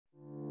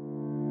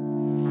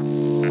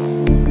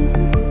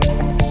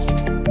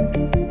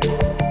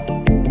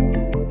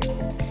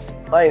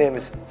My name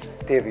is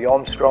Davey.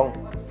 I'm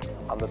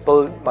the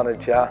build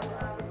manager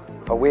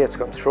for Wates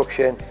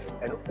Construction,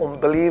 and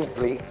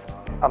unbelievably,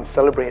 I'm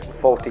celebrating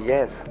 40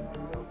 years.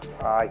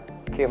 I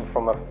came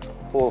from a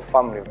whole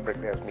family of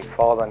bricklayers. My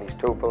father and his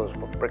two brothers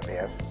were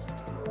bricklayers,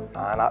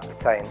 and at the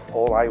time,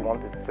 all I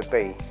wanted to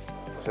be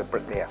was a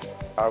bricklayer.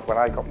 When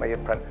I got my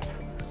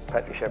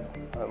apprenticeship,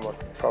 it was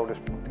the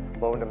proudest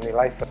moment of my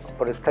life.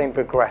 But as time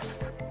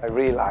progressed, I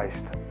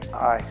realised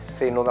I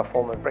see another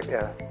form of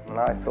bricklayer, and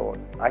I thought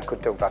I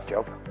could do that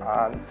job,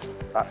 and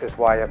that is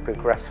why I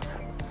progressed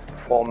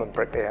foreman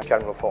bricklayer,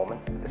 general foreman,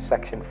 the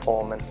section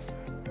foreman,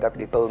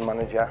 deputy build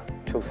manager.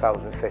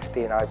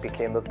 2015 I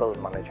became a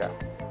build manager.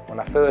 When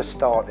I first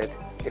started,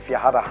 if you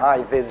had a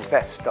high-vis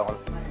vest on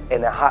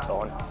and a hat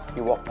on,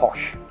 you were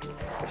posh.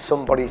 If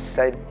somebody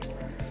said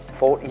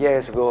 40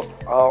 years ago,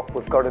 oh,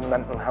 we've got a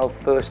mental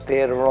health first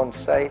aider on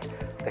site,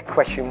 the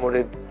question would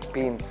have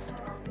been,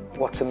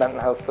 what's a mental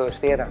health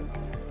first aider?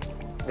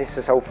 This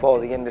is how far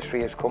the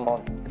industry has come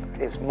on.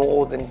 It's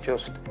more than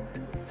just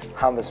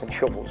hammers and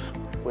shovels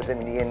within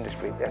the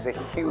industry. There's a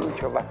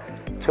huge, over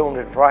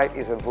 200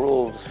 varieties of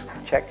rules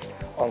check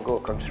on Go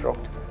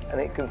Construct, and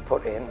it can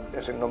put in,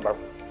 there's a number of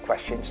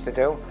questions to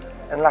do,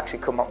 and it'll actually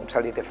come up and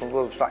tell you different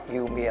rules that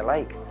you may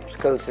like.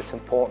 Skills that's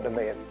important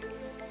to me in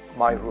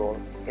my role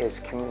is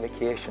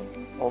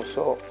communication,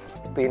 also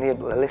being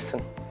able to listen.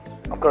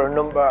 I've got a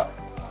number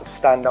of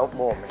standout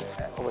moments.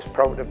 I was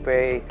proud to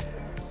be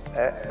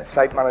a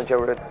site manager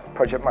with a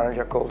project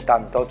manager called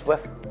Dan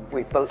Dodsworth.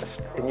 We built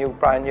a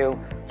brand new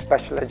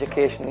special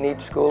education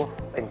needs school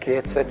in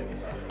Gateshead.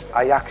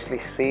 I actually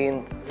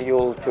seen the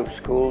old two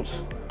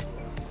schools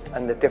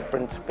and the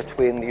difference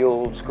between the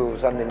old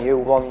schools and the new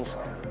ones,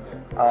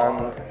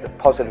 and the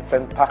positive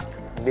impact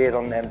made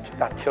on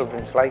that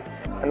children's life,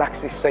 and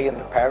actually seeing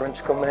the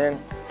parents coming in,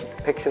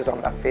 the pictures on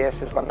their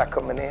faces when they're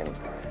coming in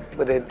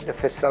with the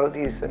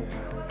facilities and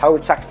how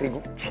it's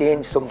actually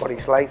changed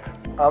somebody's life.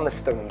 I'm a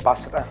STEM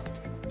ambassador.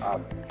 I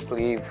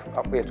believe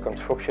at Wates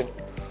Construction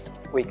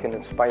we can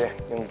inspire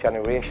young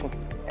generation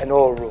in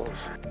all roles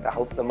to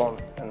help them on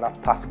in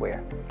that pathway.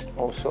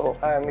 Also,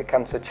 I am a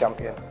cancer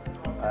champion.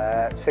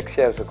 6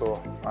 years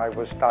ago, I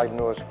was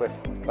diagnosed with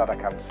bladder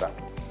cancer.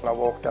 When I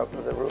walked out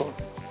of the room,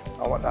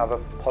 I want to have a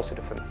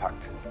positive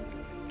impact,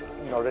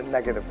 not a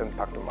negative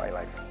impact on my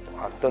life.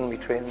 I've done my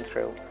training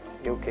through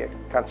UK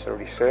Cancer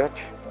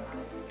Research,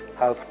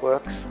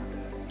 Healthworks,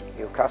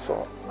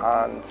 Newcastle,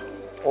 and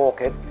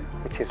Orchid,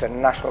 which is a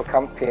national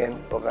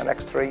campaign over the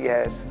next 3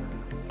 years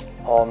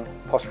on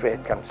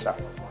prostate cancer.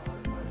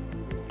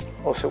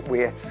 Also,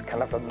 Wates can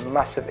have a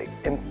massive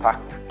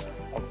impact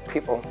on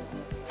people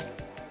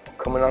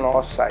coming on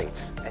our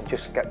sites and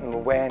just getting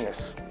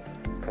awareness,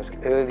 because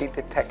early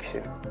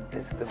detection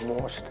is the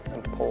most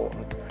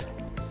important.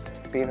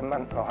 Being a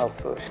mental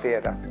health first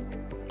aider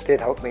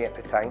did help me at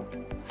the time,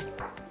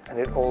 and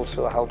it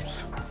also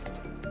helps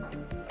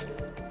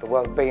the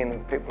well-being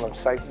of people on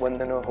site when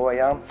they know who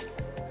I am.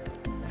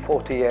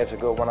 40 years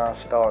ago when I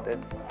started,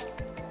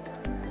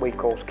 we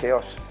caused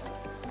chaos,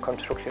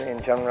 construction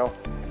in general,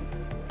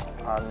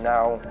 and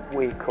now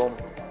we come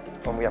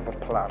when we have a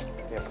plan.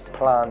 We have a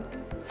plan.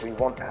 We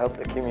want to help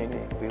the community,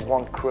 we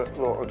want to create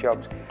local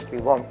jobs, we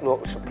want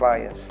local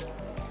suppliers,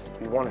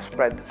 we want to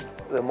spread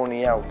the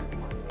money out.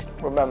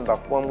 Remember,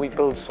 when we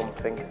build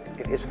something,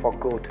 it is for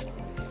good.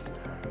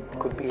 It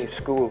could be a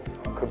school,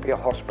 it could be a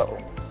hospital,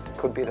 it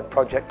could be the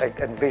project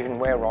and vision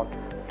we're on.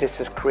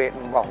 This is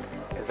creating wealth.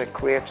 If it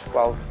creates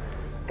wealth,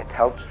 it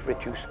helps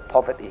reduce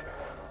poverty.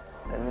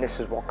 And this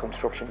is what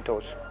construction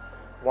does,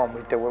 when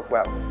we do it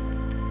well.